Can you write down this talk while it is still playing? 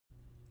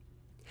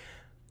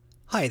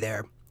Hi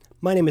there.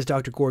 My name is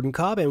Dr. Gordon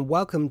Cobb and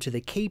welcome to the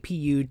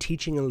KPU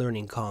Teaching and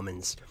Learning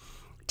Commons.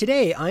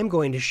 Today I'm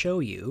going to show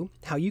you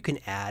how you can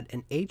add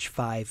an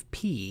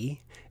H5P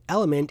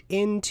element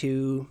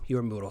into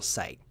your Moodle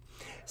site.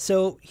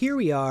 So here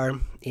we are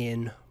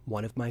in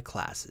one of my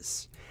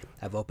classes.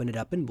 I've opened it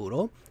up in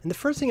Moodle, and the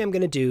first thing I'm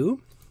going to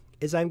do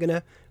is I'm going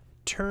to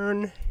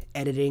turn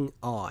editing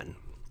on.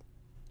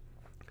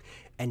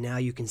 And now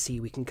you can see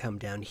we can come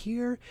down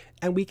here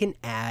and we can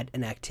add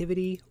an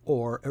activity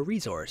or a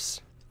resource.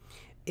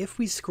 If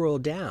we scroll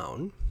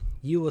down,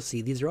 you will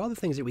see these are all the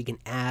things that we can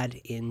add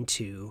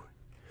into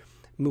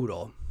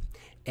Moodle.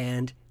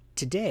 And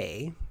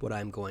today, what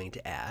I'm going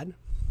to add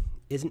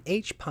is an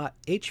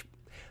H5P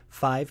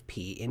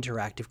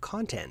interactive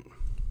content.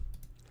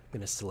 I'm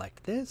going to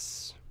select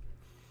this.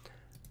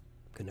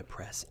 I'm going to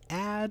press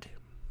add.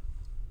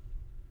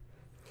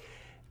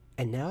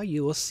 And now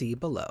you will see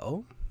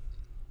below,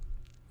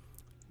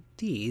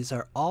 these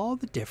are all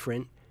the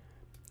different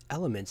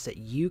elements that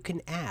you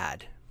can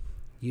add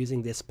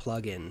using this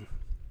plugin.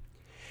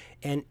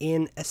 And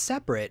in a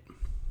separate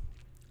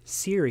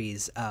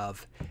series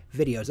of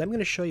videos, I'm going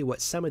to show you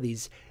what some of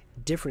these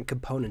different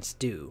components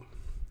do.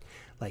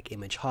 Like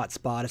image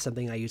hotspot is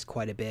something I use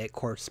quite a bit.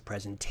 Course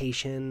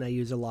presentation I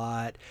use a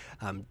lot.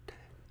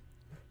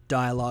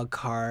 Dialogue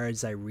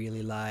cards I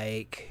really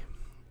like.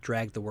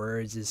 Drag the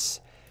words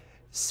is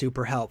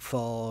super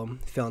helpful.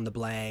 Fill in the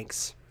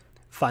blanks.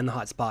 Find the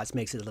hotspots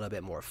makes it a little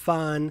bit more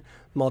fun.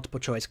 Multiple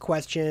choice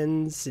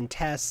questions and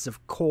tests,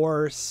 of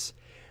course.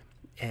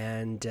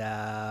 And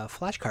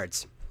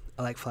flashcards.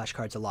 I like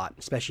flashcards a lot,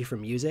 especially for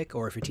music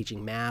or if you're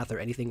teaching math or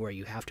anything where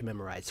you have to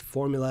memorize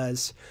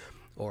formulas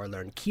or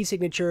learn key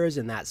signatures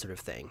and that sort of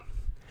thing.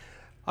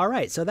 All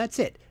right, so that's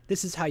it.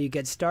 This is how you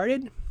get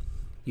started.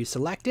 You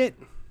select it.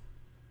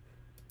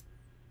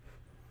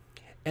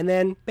 And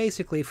then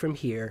basically from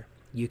here,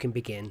 you can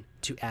begin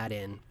to add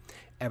in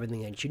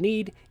everything that you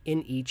need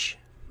in each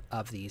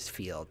of these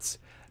fields.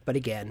 But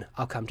again,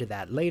 I'll come to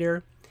that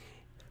later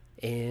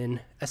in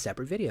a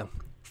separate video.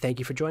 Thank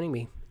you for joining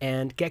me,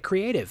 and get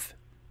creative.